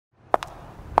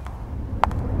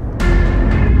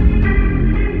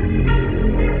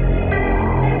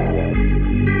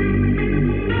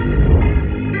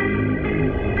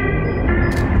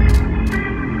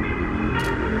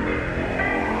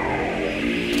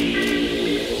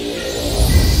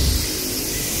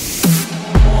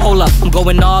I'm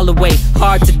going all the way,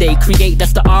 hard today. Create,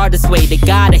 that's the artist way. They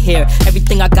gotta hear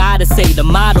everything I gotta say. The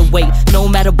motto way, no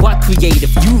matter what, create.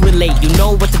 If you relate, you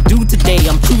know what to do today.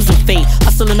 I'm choosing fate,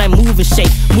 hustle and I move and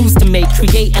shake. Moves to make,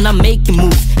 create and I'm making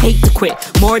moves. Hate to quit,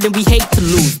 more than we hate to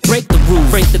lose. Break the rules,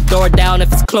 break the door down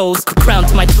if it's closed. Crown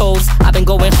to my toes, I've been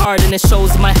going hard and it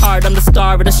shows in my heart. I'm the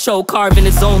star of the show, carving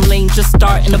his own lane, just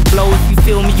starting to blow. If you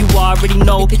feel me, you already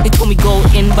know. They told me go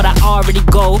in, but I already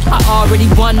go. I already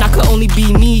won, I could only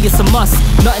be me, it's a must.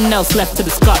 Nothing else left to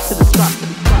discuss.